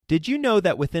Did you know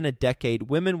that within a decade,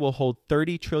 women will hold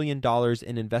 $30 trillion in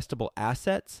investable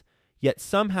assets? Yet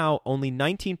somehow only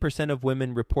 19% of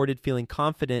women reported feeling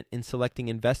confident in selecting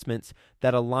investments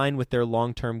that align with their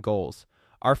long-term goals.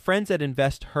 Our friends at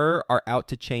InvestHer are out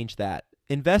to change that.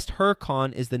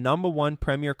 InvestHerCon is the #1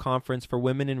 premier conference for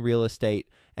women in real estate,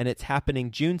 and it's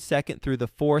happening June 2nd through the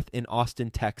 4th in Austin,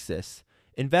 Texas.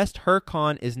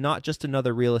 InvestHerCon is not just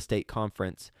another real estate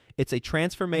conference. It's a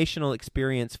transformational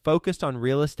experience focused on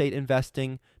real estate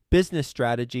investing, business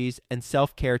strategies, and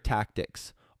self-care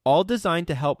tactics, all designed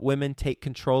to help women take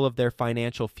control of their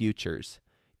financial futures.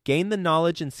 Gain the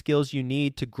knowledge and skills you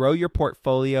need to grow your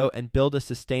portfolio and build a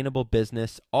sustainable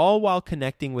business, all while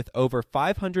connecting with over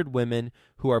 500 women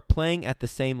who are playing at the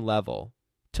same level.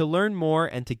 To learn more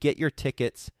and to get your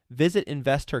tickets, visit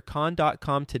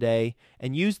InvestHerCon.com today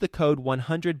and use the code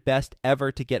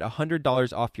 100BESTEVER to get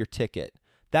 $100 off your ticket.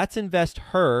 That's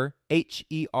InvestHer,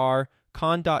 H-E-R,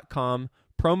 con.com,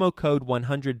 promo code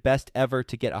 100BESTEVER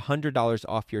to get $100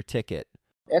 off your ticket.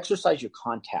 Exercise your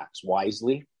contacts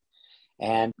wisely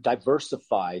and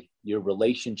diversify your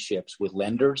relationships with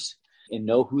lenders and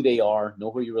know who they are, know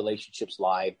where your relationships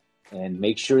lie, and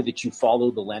make sure that you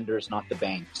follow the lenders, not the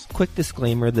banks. Quick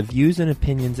disclaimer, the views and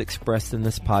opinions expressed in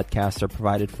this podcast are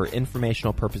provided for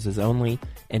informational purposes only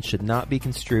and should not be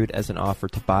construed as an offer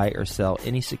to buy or sell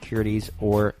any securities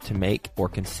or to make or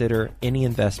consider any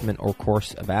investment or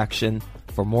course of action.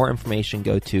 For more information,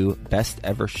 go to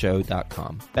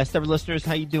bestevershow.com. Best Ever listeners,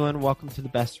 how you doing? Welcome to the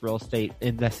Best Real Estate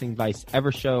Investing Advice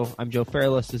Ever Show. I'm Joe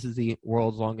Fairless. This is the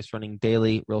world's longest running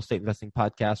daily real estate investing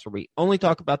podcast where we only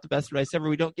talk about the best advice ever.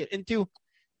 We don't get into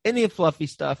any of fluffy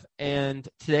stuff. And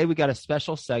today we got a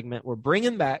special segment. We're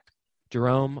bringing back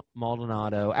Jerome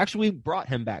Maldonado. Actually, we brought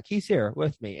him back. He's here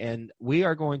with me. And we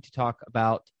are going to talk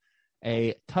about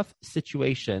a tough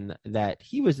situation that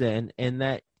he was in, and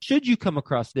that should you come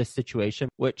across this situation,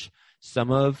 which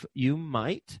some of you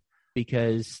might,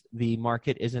 because the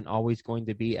market isn't always going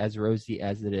to be as rosy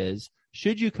as it is.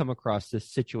 Should you come across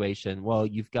this situation, well,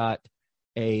 you've got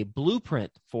a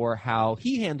blueprint for how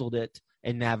he handled it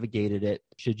and navigated it,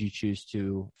 should you choose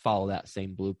to follow that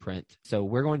same blueprint. So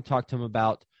we're going to talk to him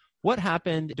about what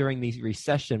happened during the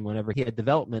recession whenever he had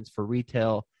developments for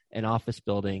retail and office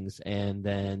buildings, and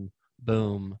then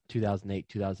boom, 2008,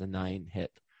 2009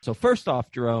 hit. So first off,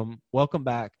 Jerome, welcome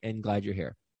back and glad you're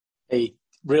here. Hey,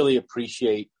 really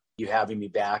appreciate you having me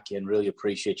back and really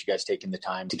appreciate you guys taking the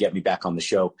time to get me back on the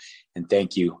show. And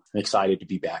thank you. I'm excited to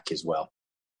be back as well.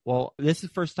 Well, this is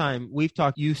the first time we've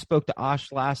talked. You spoke to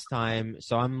Ash last time,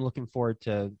 so I'm looking forward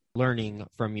to learning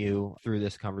from you through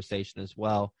this conversation as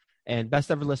well. And Best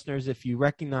Ever listeners, if you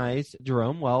recognize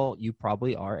Jerome, well, you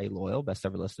probably are a loyal Best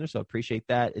Ever listener, so appreciate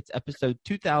that. It's episode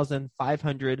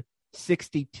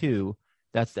 2562.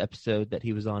 That's the episode that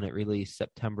he was on at release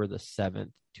September the 7th,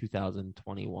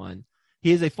 2021.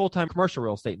 He is a full-time commercial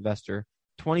real estate investor,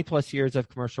 20 plus years of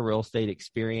commercial real estate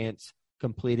experience,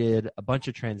 completed a bunch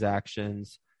of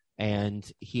transactions, and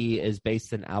he is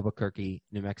based in Albuquerque,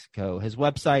 New Mexico. His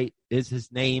website is his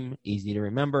name, easy to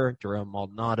remember, Jerome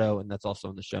Maldonado, and that's also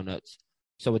in the show notes.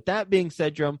 So with that being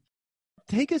said, Jerome,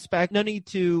 take us back. No need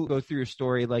to go through your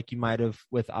story like you might have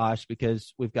with Ash,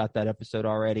 because we've got that episode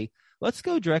already. Let's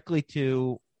go directly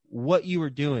to what you were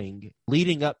doing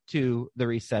leading up to the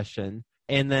recession,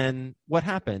 and then what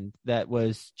happened that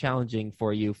was challenging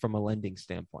for you from a lending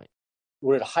standpoint.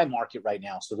 We're at a high market right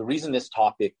now. So the reason this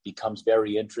topic becomes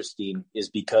very interesting is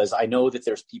because I know that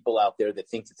there's people out there that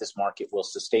think that this market will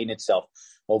sustain itself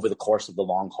over the course of the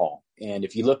long haul. And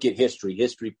if you look at history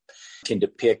can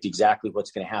depict exactly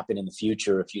what's going to happen in the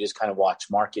future if you just kind of watch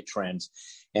market trends.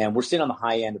 And we're sitting on the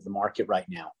high end of the market right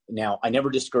now. Now, I never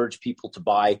discourage people to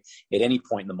buy at any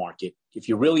point in the market. If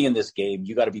you're really in this game,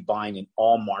 you got to be buying in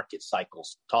all market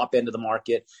cycles, top end of the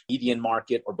market, median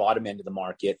market, or bottom end of the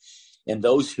market. And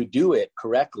those who do it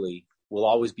correctly will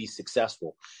always be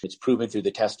successful. It's proven through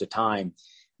the test of time.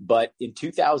 But in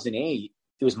 2008,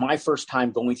 it was my first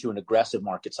time going through an aggressive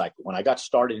market cycle. When I got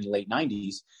started in the late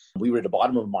 90s, we were at the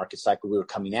bottom of a market cycle. We were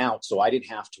coming out, so I didn't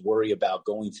have to worry about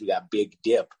going through that big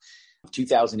dip.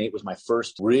 2008 was my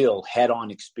first real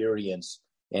head-on experience,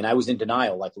 and I was in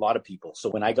denial like a lot of people. So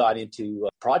when I got into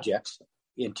projects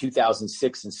in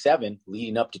 2006 and 7,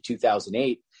 leading up to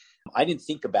 2008, I didn't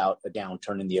think about a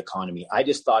downturn in the economy. I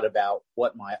just thought about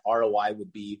what my ROI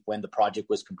would be when the project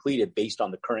was completed based on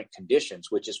the current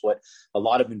conditions, which is what a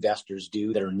lot of investors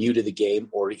do that are new to the game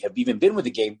or have even been with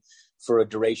the game for a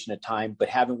duration of time, but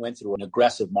haven't went through an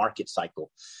aggressive market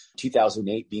cycle.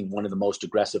 2008 being one of the most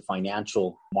aggressive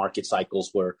financial market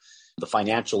cycles where the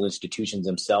financial institutions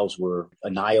themselves were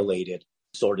annihilated.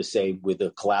 sort of say, with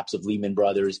the collapse of Lehman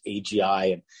Brothers,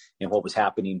 AGI, and what was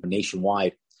happening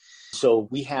nationwide. So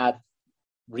we had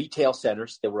retail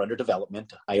centers that were under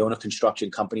development. I own a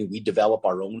construction company. We develop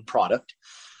our own product.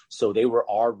 So they were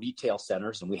our retail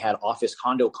centers, and we had office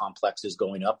condo complexes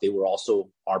going up. They were also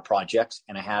our projects.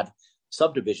 And I had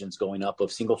subdivisions going up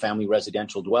of single family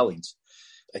residential dwellings.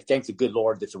 I thank the good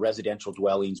Lord that the residential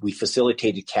dwellings, we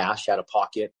facilitated cash out of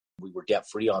pocket. We were debt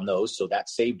free on those. So that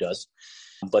saved us.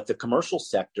 But the commercial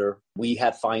sector, we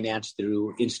had financed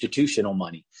through institutional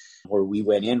money, where we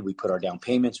went in, we put our down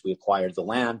payments, we acquired the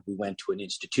land, we went to an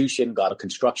institution, got a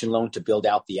construction loan to build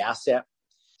out the asset.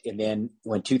 And then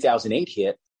when 2008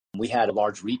 hit, we had a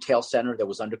large retail center that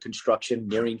was under construction,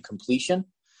 nearing completion.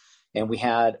 And we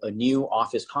had a new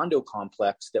office condo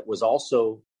complex that was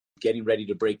also getting ready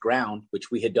to break ground,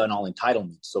 which we had done all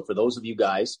entitlements. So for those of you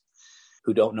guys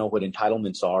who don't know what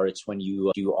entitlements are, it's when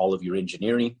you do all of your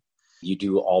engineering, you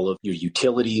do all of your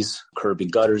utilities, curb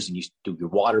and gutters, and you do your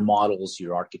water models,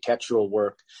 your architectural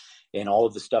work, and all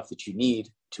of the stuff that you need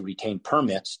to retain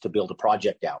permits to build a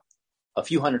project out. A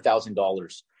few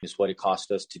 $100,000 is what it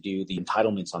cost us to do the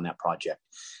entitlements on that project.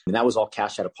 And that was all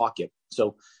cash out of pocket.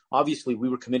 So obviously we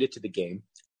were committed to the game,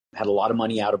 had a lot of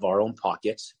money out of our own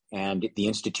pockets, and the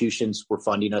institutions were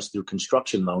funding us through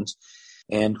construction loans.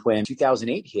 And when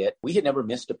 2008 hit, we had never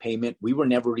missed a payment. We were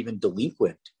never even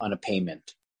delinquent on a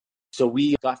payment. So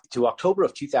we got to October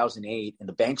of 2008, and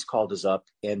the banks called us up,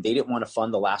 and they didn't want to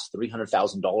fund the last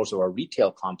 $300,000 of our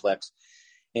retail complex.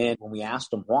 And when we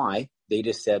asked them why, they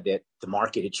just said that the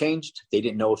market had changed. They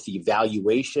didn't know if the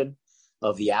valuation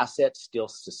of the asset still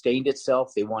sustained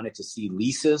itself. They wanted to see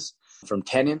leases from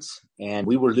tenants, and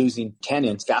we were losing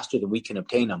tenants faster than we can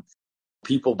obtain them.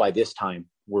 People by this time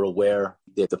were aware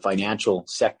that the financial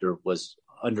sector was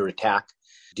under attack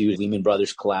due to Lehman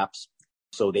Brothers collapse.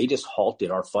 So they just halted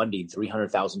our funding,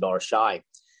 $300,000 shy.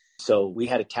 So we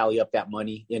had to tally up that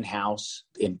money in-house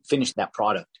and finish that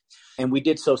product. And we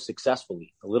did so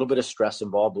successfully. A little bit of stress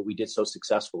involved, but we did so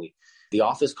successfully. The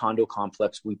office condo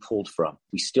complex we pulled from.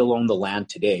 We still own the land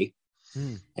today,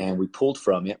 and we pulled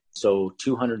from it. So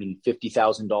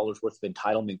 $250,000 worth of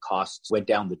entitlement costs went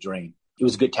down the drain. It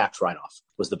was a good tax write-off,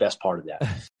 was the best part of that.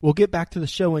 We'll get back to the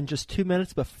show in just 2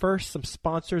 minutes, but first, some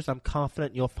sponsors I'm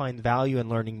confident you'll find value in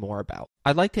learning more about.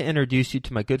 I'd like to introduce you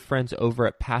to my good friends over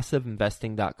at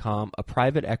PassiveInvesting.com, a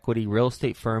private equity real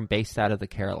estate firm based out of the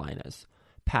Carolinas.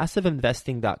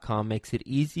 PassiveInvesting.com makes it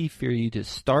easy for you to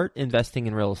start investing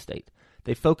in real estate.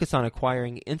 They focus on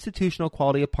acquiring institutional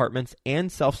quality apartments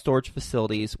and self-storage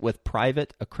facilities with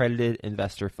private accredited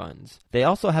investor funds. They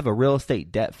also have a real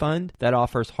estate debt fund that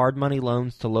offers hard money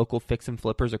loans to local fix and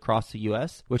flippers across the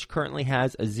U.S., which currently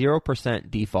has a 0%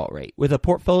 default rate. With a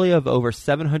portfolio of over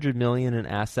 $700 million in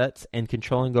assets and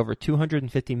controlling over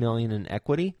 $250 million in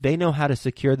equity, they know how to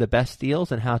secure the best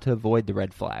deals and how to avoid the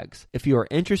red flags. If you are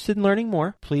interested in learning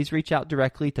more, please reach out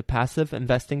directly to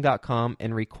PassiveInvesting.com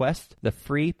and request the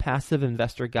free Passive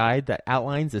Investor Guide that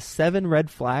outlines the 7 red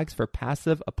flags for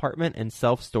passive apartment and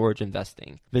self-storage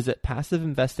investing. Visit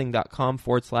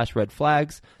PassiveInvesting.com/red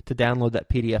flags to download that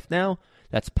PDF now.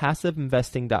 That's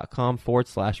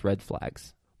PassiveInvesting.com/red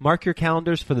flags. Mark your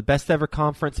calendars for the Best Ever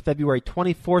Conference, February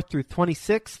 24th through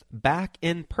 26th, back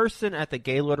in person at the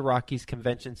Gaylord Rockies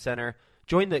Convention Center.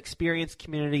 Join the experienced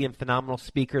community and phenomenal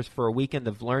speakers for a weekend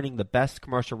of learning the best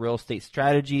commercial real estate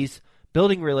strategies,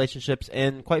 building relationships,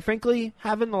 and quite frankly,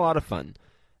 having a lot of fun.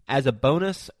 As a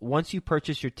bonus, once you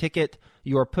purchase your ticket,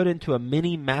 you are put into a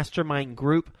mini mastermind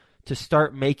group to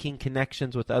start making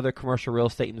connections with other commercial real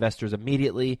estate investors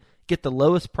immediately. Get the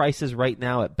lowest prices right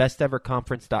now at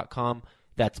besteverconference.com.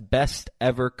 That's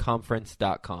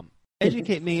besteverconference.com.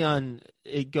 Educate me on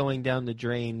it going down the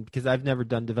drain, because I've never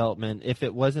done development. If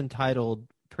it was entitled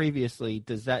previously,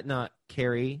 does that not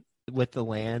carry with the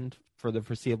land for the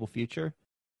foreseeable future?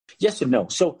 Yes and no.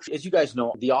 So as you guys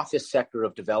know, the office sector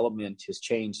of development has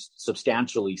changed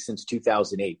substantially since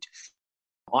 2008.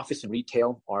 Office and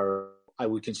retail are, I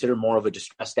would consider, more of a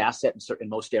distressed asset in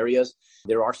most areas.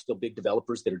 There are still big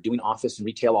developers that are doing office and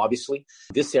retail, obviously.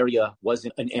 This area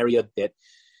wasn't an area that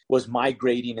was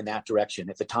migrating in that direction.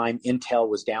 At the time, Intel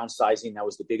was downsizing. That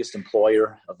was the biggest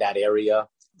employer of that area.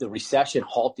 The recession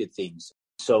halted things.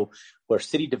 So where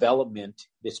city development,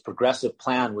 this progressive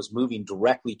plan, was moving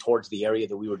directly towards the area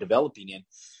that we were developing in,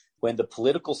 when the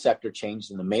political sector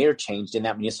changed and the mayor changed in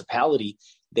that municipality,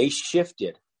 they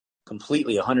shifted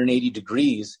completely 180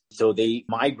 degrees. So they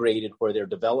migrated where their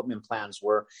development plans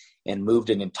were and moved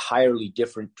an entirely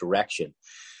different direction.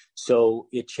 So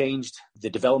it changed the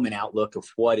development outlook of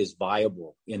what is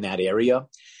viable in that area.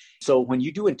 So when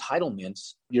you do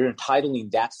entitlements, you're entitling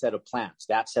that set of plans,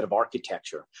 that set of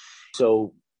architecture.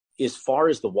 So as far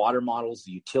as the water models,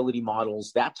 the utility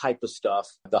models, that type of stuff,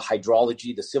 the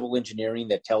hydrology, the civil engineering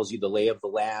that tells you the lay of the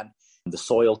land, the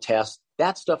soil test,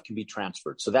 that stuff can be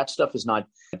transferred. So that stuff is not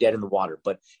dead in the water.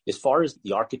 But as far as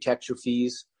the architecture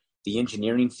fees, the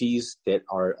engineering fees that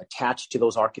are attached to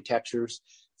those architectures,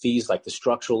 fees like the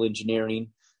structural engineering,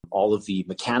 all of the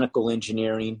mechanical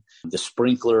engineering, the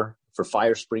sprinkler for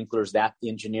fire sprinklers, that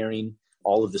engineering,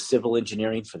 all of the civil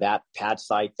engineering for that pad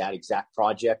site, that exact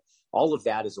project, all of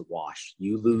that is a wash.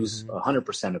 You lose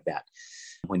 100% of that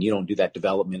when you don't do that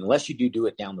development, unless you do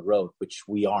it down the road, which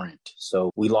we aren't.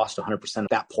 So we lost 100% of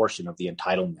that portion of the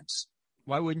entitlements.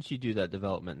 Why wouldn't you do that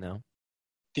development now?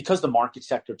 Because the market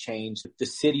sector changed, the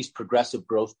city's progressive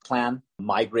growth plan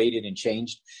migrated and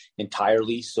changed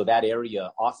entirely. So that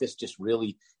area, office just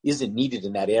really isn't needed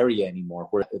in that area anymore.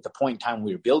 Where at the point in time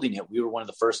we were building it, we were one of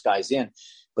the first guys in,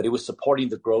 but it was supporting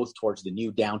the growth towards the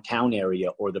new downtown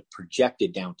area or the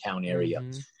projected downtown area.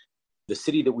 Mm-hmm. The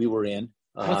city that we were in,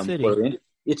 what city?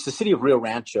 It's the city of Rio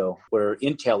Rancho, where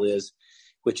Intel is,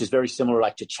 which is very similar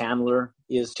like to Chandler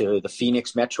is to the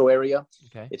Phoenix metro area.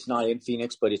 Okay. It's not in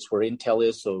Phoenix, but it's where Intel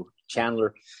is. So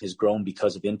Chandler has grown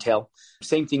because of Intel.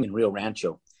 Same thing in Rio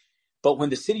Rancho. But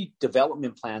when the city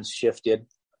development plans shifted,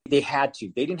 they had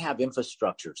to. They didn't have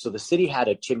infrastructure. So the city had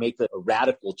to make a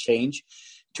radical change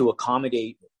to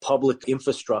accommodate public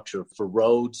infrastructure for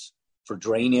roads, for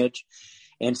drainage.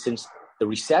 And since the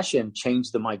recession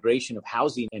changed the migration of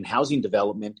housing and housing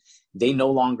development, they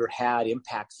no longer had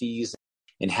impact fees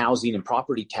and housing and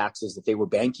property taxes that they were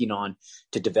banking on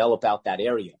to develop out that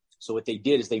area. So what they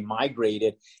did is they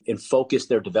migrated and focused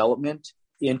their development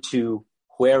into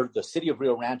where the city of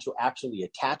Rio Rancho actually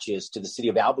attaches to the city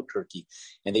of Albuquerque.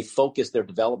 And they focused their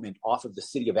development off of the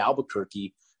city of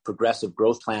Albuquerque progressive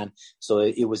growth plan. So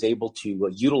it was able to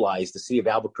utilize the city of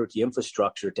Albuquerque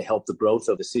infrastructure to help the growth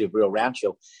of the city of Rio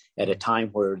Rancho at a time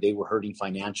where they were hurting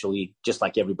financially, just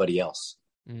like everybody else.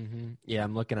 Mm-hmm. Yeah,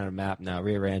 I'm looking at a map now.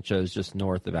 Rio Rancho is just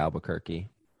north of Albuquerque.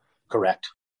 Correct.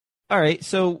 All right.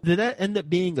 So did that end up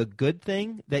being a good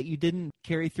thing that you didn't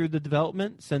carry through the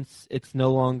development since it's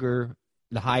no longer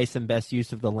the highest and best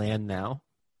use of the land now?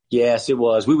 Yes, it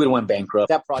was. We would have went bankrupt.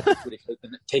 That project would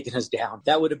have taken us down.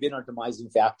 That would have been our demising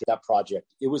factor, that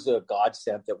project. It was a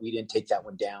godsend that we didn't take that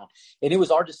one down. And it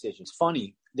was our decision. It's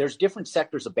funny. There's different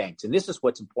sectors of banks. And this is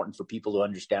what's important for people to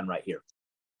understand right here,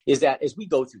 is that as we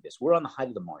go through this, we're on the height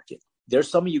of the market. There's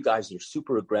some of you guys that are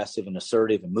super aggressive and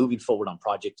assertive and moving forward on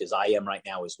project as I am right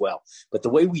now as well. But the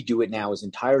way we do it now is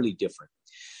entirely different.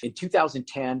 In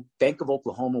 2010, Bank of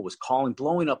Oklahoma was calling,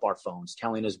 blowing up our phones,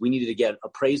 telling us we needed to get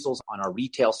appraisals on our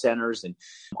retail centers and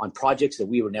on projects that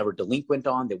we were never delinquent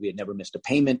on, that we had never missed a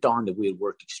payment on, that we had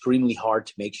worked extremely hard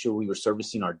to make sure we were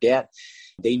servicing our debt.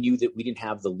 They knew that we didn't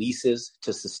have the leases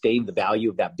to sustain the value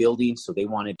of that building, so they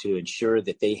wanted to ensure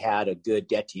that they had a good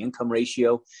debt-to-income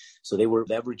ratio. So they were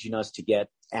leveraging us to get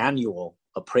annual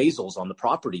appraisals on the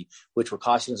property, which were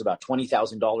costing us about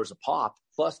 $20,000 a pop.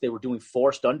 Plus, they were doing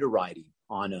forced underwriting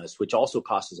on us, which also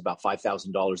cost us about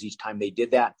 $5,000 each time they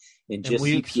did that. And will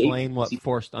you explain what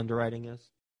forced underwriting is?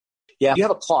 Yeah, you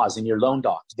have a clause in your loan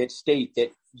docs that state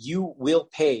that you will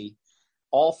pay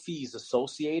all fees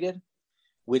associated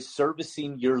with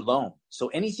servicing your loan. So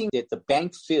anything that the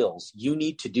bank feels you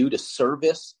need to do to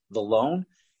service the loan,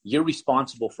 you're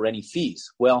responsible for any fees.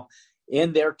 Well,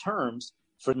 in their terms,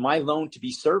 for my loan to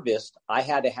be serviced, I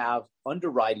had to have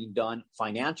underwriting done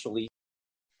financially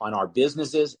on our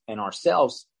businesses and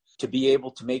ourselves to be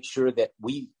able to make sure that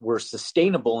we were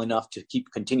sustainable enough to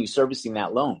continue servicing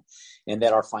that loan and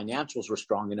that our financials were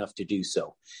strong enough to do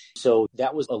so. So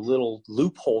that was a little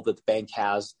loophole that the bank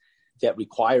has that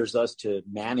requires us to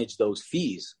manage those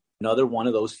fees. Another one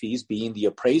of those fees being the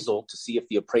appraisal to see if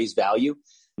the appraised value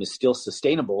is still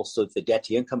sustainable so that the debt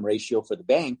to income ratio for the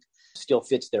bank still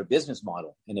fits their business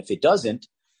model. And if it doesn't,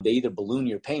 they either balloon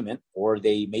your payment or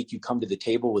they make you come to the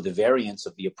table with a variance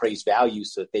of the appraised value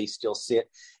so that they still sit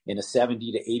in a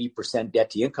 70 to 80% debt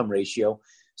to income ratio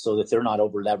so that they're not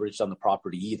over leveraged on the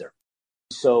property either.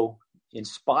 So in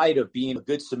spite of being a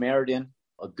good Samaritan,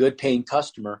 a good paying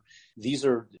customer, these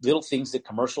are little things that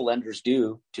commercial lenders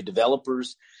do to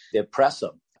developers that press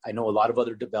them. I know a lot of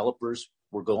other developers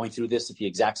were going through this at the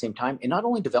exact same time. And not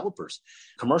only developers,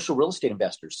 commercial real estate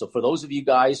investors. So for those of you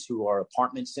guys who are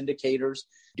apartment syndicators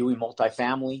doing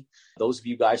multifamily, those of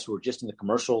you guys who are just in the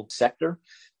commercial sector,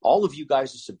 all of you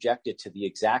guys are subjected to the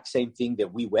exact same thing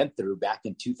that we went through back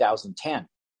in 2010.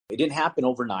 It didn't happen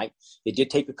overnight. It did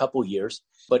take a couple of years,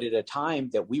 but at a time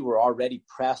that we were already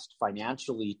pressed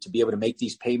financially to be able to make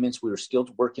these payments, we were still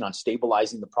working on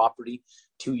stabilizing the property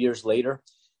 2 years later.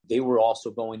 They were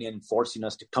also going in and forcing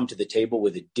us to come to the table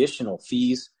with additional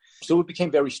fees So it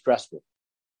became very stressful.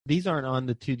 These aren't on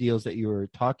the two deals that you were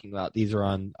talking about. These are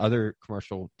on other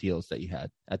commercial deals that you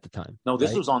had at the time. No, this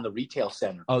right? was on the retail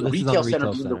center. Oh, the this retail is on the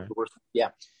retail center. center. Yeah.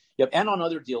 Yep. And on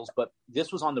other deals, but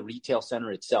this was on the retail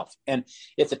center itself. And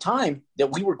at the time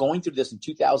that we were going through this in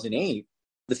 2008,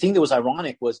 the thing that was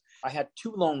ironic was I had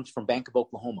two loans from Bank of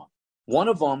Oklahoma. One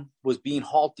of them was being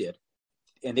halted,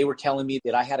 and they were telling me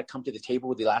that I had to come to the table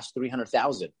with the last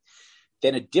 $300,000.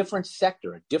 Then a different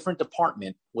sector, a different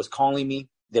department was calling me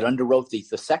that underwrote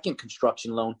the second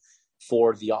construction loan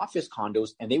for the office condos,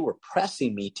 and they were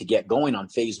pressing me to get going on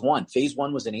phase one. Phase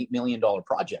one was an $8 million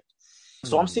project.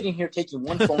 So I'm sitting here taking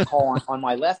one phone call on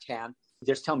my left hand.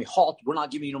 They're telling me, halt, we're not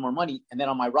giving you no more money. And then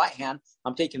on my right hand,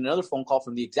 I'm taking another phone call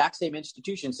from the exact same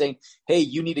institution saying, hey,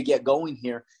 you need to get going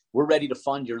here. We're ready to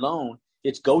fund your loan.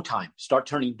 It's go time. Start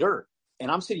turning dirt. And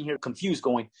I'm sitting here confused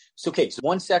going, so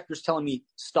one sector's telling me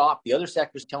stop. The other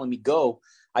sector's telling me go.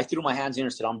 I threw my hands in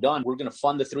and said, I'm done. We're going to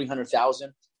fund the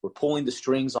 $300,000. We're pulling the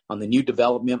strings on the new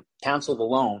development, cancel the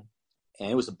loan. And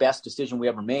it was the best decision we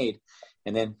ever made.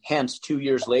 And then hence 2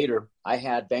 years later, I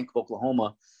had Bank of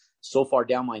Oklahoma so far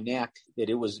down my neck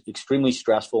that it was extremely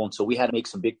stressful. And so we had to make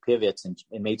some big pivots and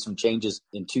made some changes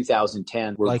in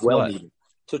 2010. Were like well what? needed.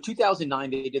 So 2009,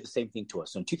 they did the same thing to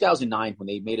us. So in 2009, when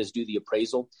they made us do the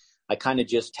appraisal, I kind of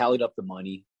just tallied up the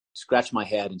money, scratched my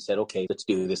head and said, okay, let's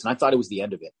do this. And I thought it was the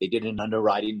end of it. They did an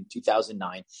underwriting in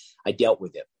 2009. I dealt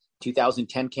with it.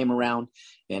 2010 came around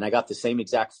and I got the same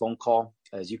exact phone call.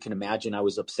 As you can imagine, I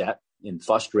was upset and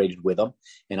frustrated with them.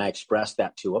 And I expressed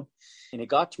that to them. And it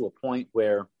got to a point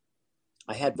where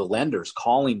I had the lenders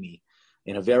calling me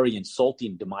in a very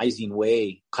insulting, demising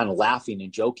way, kind of laughing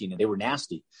and joking. And they were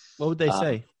nasty. What would they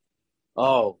say?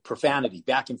 Oh, profanity,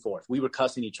 back and forth. We were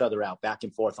cussing each other out back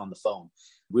and forth on the phone.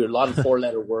 We were a lot of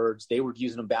four-letter words. They were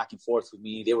using them back and forth with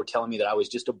me. They were telling me that I was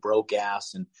just a broke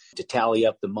ass and to tally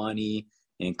up the money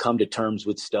and come to terms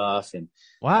with stuff. And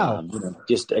wow,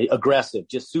 just aggressive,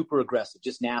 just super aggressive,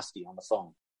 just nasty on the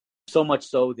phone. So much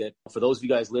so that for those of you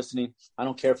guys listening, I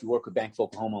don't care if you work with Bank of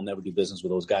Oklahoma, I'll never do business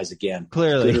with those guys again.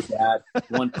 Clearly. Good or bad,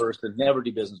 one person, never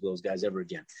do business with those guys ever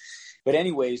again. But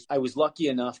anyways, I was lucky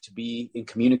enough to be in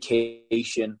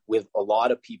communication with a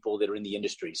lot of people that are in the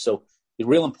industry. So the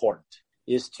real important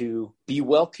is to be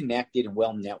well connected and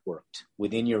well networked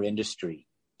within your industry,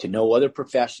 to know other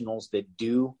professionals that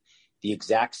do the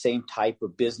exact same type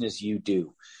of business you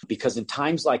do. Because in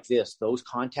times like this, those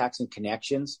contacts and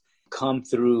connections come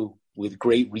through with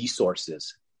great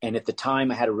resources. And at the time,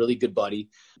 I had a really good buddy,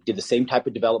 did the same type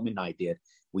of development I did.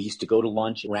 We used to go to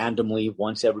lunch randomly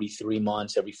once every 3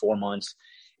 months, every 4 months.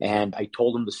 And I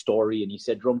told him the story and he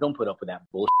said, Jerome, don't put up with that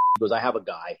bullshit. He goes, I have a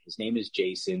guy. His name is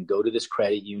Jason. Go to this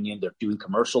credit union. They're doing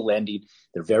commercial lending.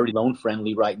 They're very loan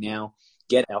friendly right now.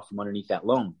 Get out from underneath that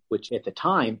loan, which at the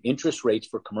time, interest rates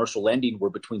for commercial lending were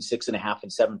between 6.5%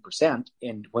 and 7%.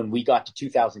 And when we got to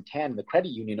 2010, the credit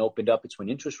union opened up. It's when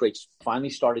interest rates finally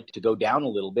started to go down a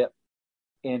little bit.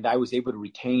 And I was able to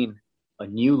retain a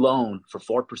new loan for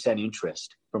 4%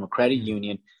 interest from a credit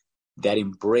union that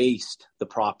embraced the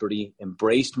property,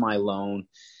 embraced my loan,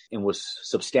 and was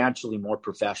substantially more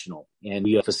professional. And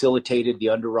we facilitated the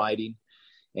underwriting,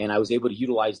 and I was able to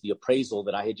utilize the appraisal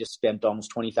that I had just spent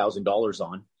almost $20,000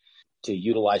 on to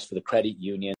utilize for the credit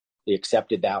union. They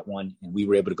accepted that one, and we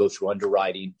were able to go through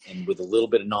underwriting. And with a little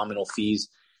bit of nominal fees,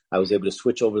 I was able to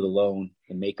switch over the loan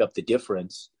and make up the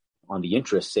difference on the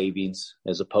interest savings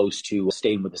as opposed to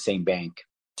staying with the same bank.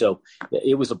 So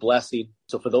it was a blessing.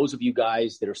 So for those of you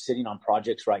guys that are sitting on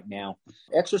projects right now,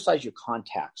 exercise your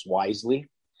contacts wisely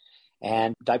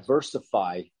and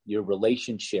diversify your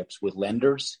relationships with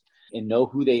lenders and know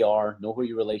who they are, know where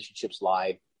your relationships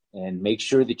lie, and make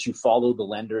sure that you follow the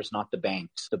lenders, not the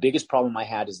banks. The biggest problem I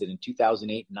had is that in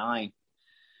 2008 and 2009,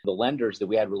 the lenders that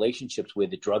we had relationships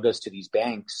with that drug us to these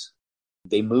banks,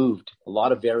 they moved a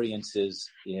lot of variances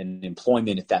in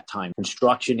employment at that time.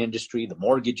 Construction industry, the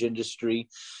mortgage industry,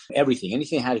 everything.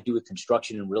 Anything that had to do with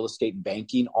construction and real estate and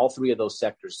banking, all three of those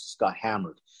sectors just got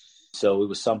hammered. So it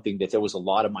was something that there was a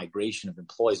lot of migration of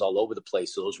employees all over the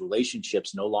place. So those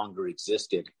relationships no longer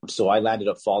existed. So I landed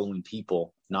up following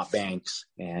people, not banks.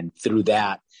 And through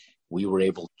that, we were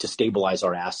able to stabilize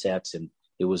our assets. And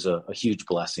it was a huge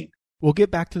blessing. We'll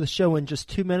get back to the show in just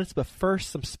 2 minutes, but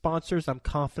first, some sponsors I'm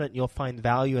confident you'll find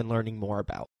value in learning more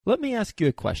about. Let me ask you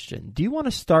a question. Do you want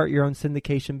to start your own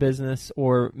syndication business,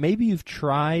 or maybe you've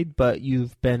tried but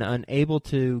you've been unable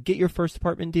to get your first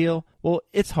apartment deal? Well,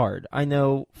 it's hard. I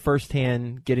know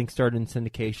firsthand getting started in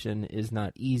syndication is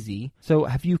not easy. So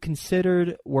have you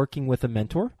considered working with a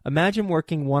mentor? Imagine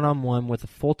working one-on-one with a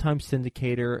full-time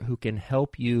syndicator who can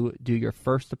help you do your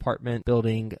first apartment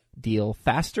building deal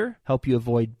faster, help you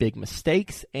avoid big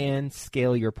mistakes, and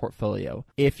scale your portfolio.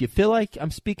 If you feel like I'm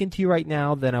speaking to you right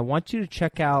now, then I want you to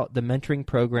check out the mentoring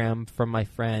program from my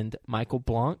friend Michael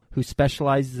Blanc, who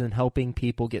specializes in helping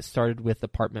people get started with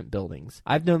apartment buildings.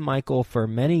 I've known Michael for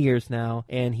many years now,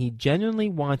 and he genuinely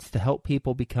wants to help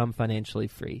people become financially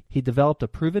free. He developed a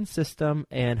proven system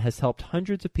and has helped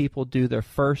hundreds of people do their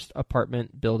first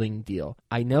apartment building deal.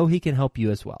 I know he can help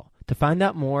you as well. To find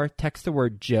out more, text the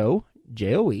word Joe,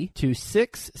 J-O-E, to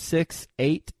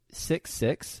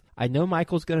 66866. I know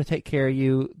Michael's going to take care of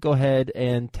you. Go ahead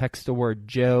and text the word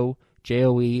Joe,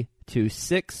 J-O-E, to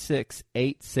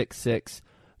 66866.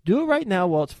 Do it right now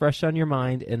while it's fresh on your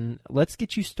mind, and let's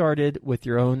get you started with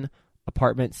your own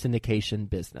apartment syndication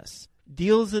business.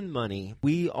 Deals and money.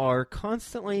 We are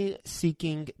constantly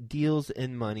seeking deals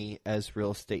and money as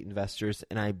real estate investors,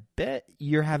 and I bet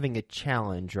you're having a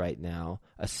challenge right now,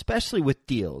 especially with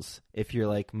deals, if you're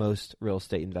like most real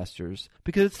estate investors,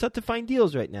 because it's tough to find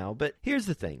deals right now. But here's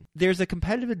the thing. There's a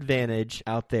competitive advantage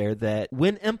out there that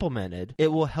when implemented,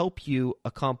 it will help you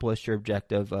accomplish your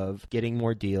objective of getting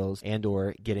more deals and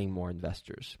or getting more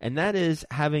investors. And that is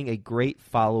having a great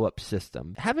follow-up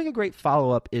system. Having a great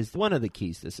follow-up is one of the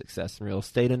keys to success in real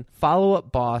estate, and Follow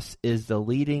Up Boss is the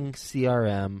leading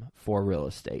CRM for real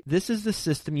estate. This is the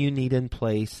system you need in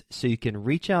place so you can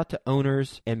reach out to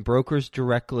owners and brokers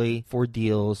directly for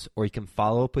deals, or you can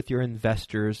follow up with your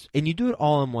investors, and you do it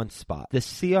all in one spot. The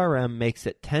CRM makes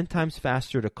it 10 times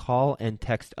faster to call and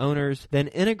text owners, then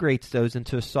integrates those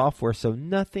into a software so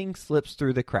nothing slips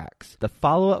through the cracks. The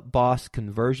Follow Up Boss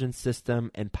conversion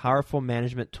system and powerful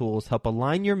management tools help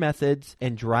align your methods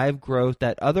and drive growth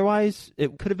that otherwise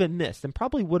it could have been missed and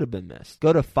probably would have been missed.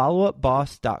 Go to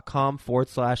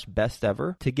followupboss.com/best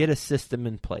ever to get a system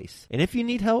in place. And if you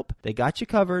need help, they got you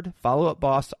covered. Follow Up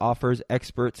Boss offers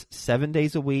experts 7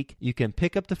 days a week. You can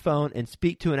pick up the phone and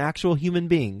speak to an actual human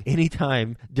being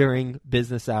anytime during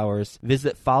business hours.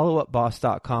 Visit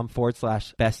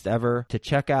followupboss.com/best ever to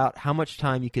check out how much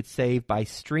time you could save by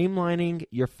streamlining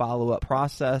your follow-up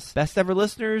process. Best Ever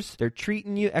listeners, they're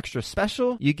treating you extra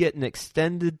special. You get an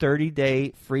extended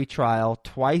 30-day free trial,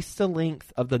 twice the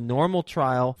length of the normal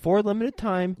trial for a limited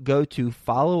time. Go to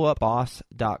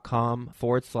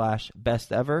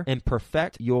followupboss.com/best ever and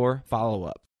perfect your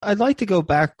follow-up. I'd like to go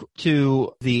back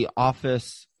to the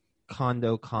office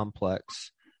condo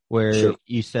complex where Sure.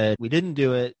 you said we didn't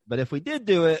do it, but if we did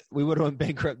do it, we would have went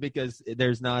bankrupt because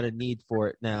there's not a need for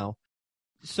it now.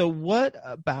 So what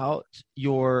about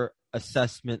your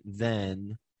assessment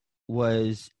then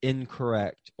was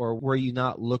incorrect, or were you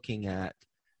not looking at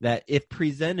that if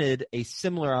presented a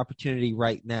similar opportunity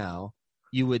right now,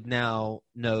 you would now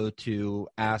know to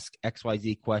ask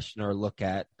XYZ question or look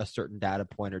at a certain data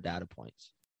point or data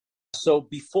points? So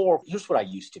before, here's what I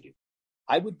used to do.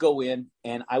 I would go in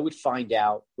and I would find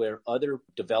out where other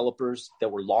developers that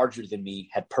were larger than me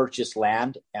had purchased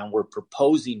land and were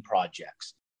proposing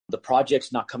projects. The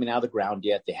project's not coming out of the ground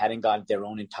yet. They hadn't gotten their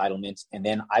own entitlements. And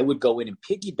then I would go in and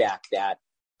piggyback that,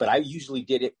 but I usually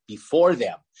did it before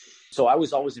them. So I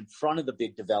was always in front of the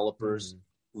big developers,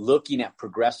 looking at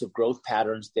progressive growth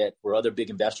patterns that where other big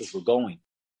investors were going.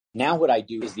 Now what I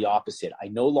do is the opposite. I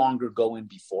no longer go in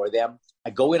before them. I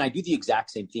go in, I do the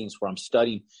exact same things where I'm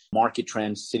studying market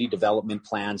trends, city development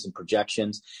plans and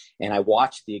projections, and I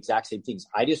watch the exact same things.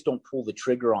 I just don't pull the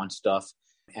trigger on stuff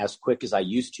as quick as I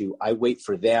used to. I wait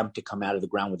for them to come out of the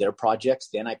ground with their projects.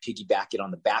 Then I piggyback it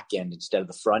on the back end instead of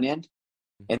the front end.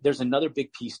 And there's another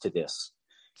big piece to this.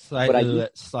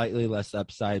 Slightly less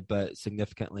upside, but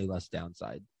significantly less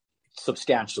downside.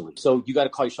 Substantially. So you got to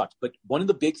call your shots. But one of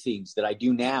the big things that I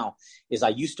do now is I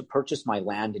used to purchase my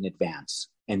land in advance.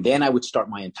 And then I would start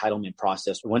my entitlement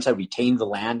process once I retained the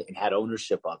land and had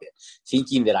ownership of it,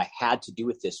 thinking that I had to do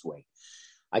it this way.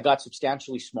 I got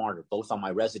substantially smarter, both on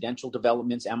my residential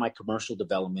developments and my commercial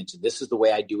developments. And this is the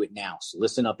way I do it now. So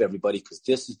listen up, everybody, because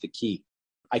this is the key.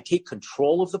 I take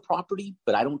control of the property,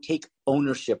 but I don't take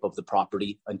ownership of the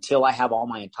property until I have all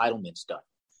my entitlements done.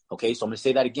 Okay, so I'm going to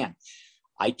say that again.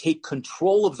 I take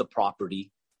control of the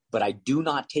property, but I do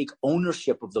not take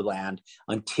ownership of the land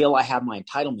until I have my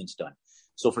entitlements done.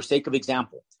 So for sake of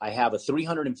example, I have a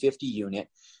 350 unit,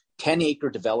 10-acre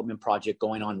development project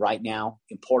going on right now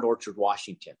in Port Orchard,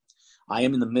 Washington. I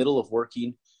am in the middle of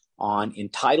working on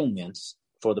entitlements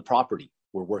for the property.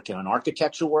 We're working on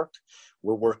architecture work.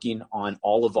 We're working on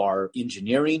all of our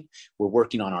engineering. We're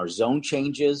working on our zone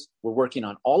changes. We're working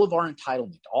on all of our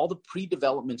entitlement, all the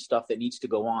pre-development stuff that needs to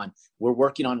go on. We're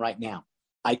working on right now.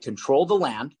 I control the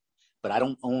land, but I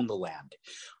don't own the land.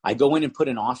 I go in and put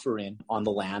an offer in on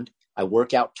the land. I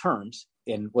work out terms.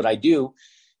 And what I do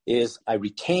is I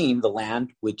retain the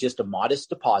land with just a modest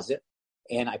deposit,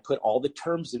 and I put all the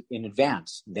terms in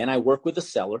advance. Then I work with the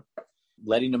seller,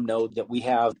 letting them know that we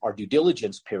have our due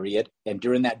diligence period. And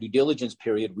during that due diligence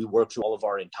period, we work through all of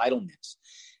our entitlements.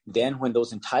 Then when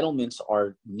those entitlements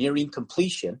are nearing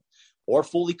completion or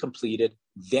fully completed,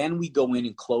 then we go in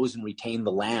and close and retain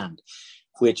the land,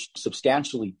 which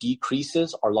substantially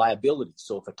decreases our liability.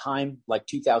 So if a time like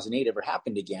 2008 ever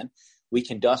happened again, we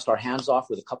can dust our hands off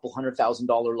with a couple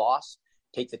 $100,000 loss,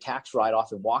 take the tax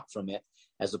write-off and walk from it,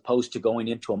 as opposed to going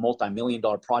into a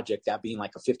multi-million-dollar project, that being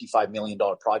like a $55 million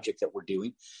project that we're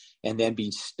doing, and then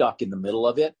being stuck in the middle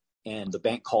of it, and the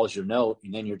bank calls your note,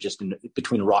 and then you're just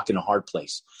between a rock and a hard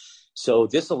place. So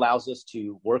this allows us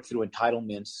to work through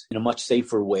entitlements in a much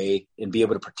safer way and be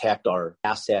able to protect our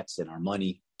assets and our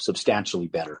money substantially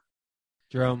better.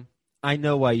 Jerome, I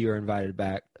know why you were invited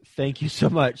back. Thank you so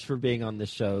much for being on the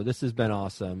show. This has been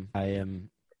awesome. I am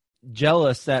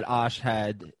jealous that Ash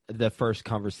had the first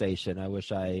conversation. I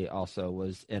wish I also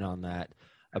was in on that.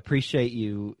 Appreciate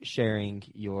you sharing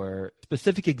your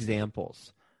specific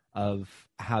examples of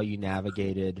how you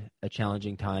navigated a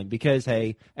challenging time because,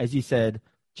 hey, as you said,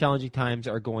 challenging times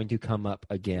are going to come up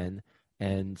again,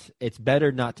 and it's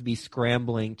better not to be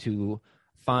scrambling to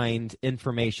find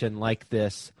information like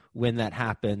this when that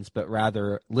happens, but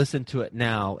rather listen to it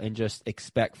now and just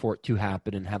expect for it to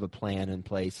happen and have a plan in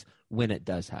place when it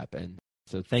does happen.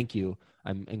 So thank you.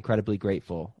 I'm incredibly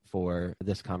grateful for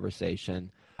this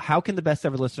conversation. How can the Best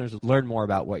Ever listeners learn more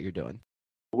about what you're doing?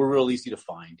 We're real easy to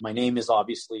find. My name is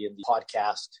obviously in the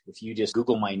podcast. If you just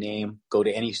Google my name, go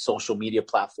to any social media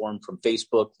platform from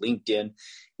Facebook, LinkedIn,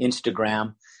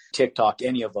 Instagram, TikTok,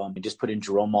 any of them, and just put in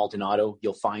Jerome Maldonado.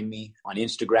 You'll find me. On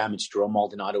Instagram, it's Jerome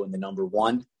Maldonado and the number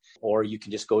 1. Or you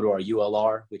can just go to our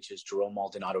ULR, which is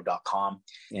jeromemaldonado.com.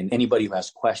 And anybody who has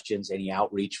questions, any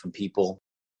outreach from people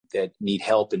that need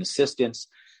help and assistance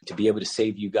to be able to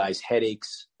save you guys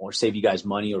headaches or save you guys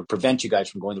money or prevent you guys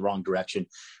from going the wrong direction,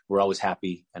 we're always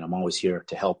happy. And I'm always here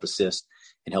to help assist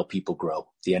and help people grow.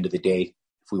 At the end of the day,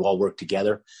 if we all work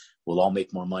together, we'll all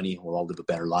make more money. We'll all live a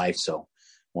better life. So,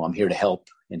 well, I'm here to help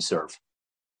and serve.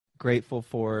 Grateful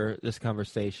for this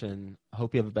conversation.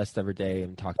 Hope you have a best ever day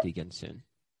and talk to you again soon.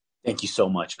 Thank you so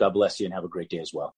much. God bless you and have a great day as well.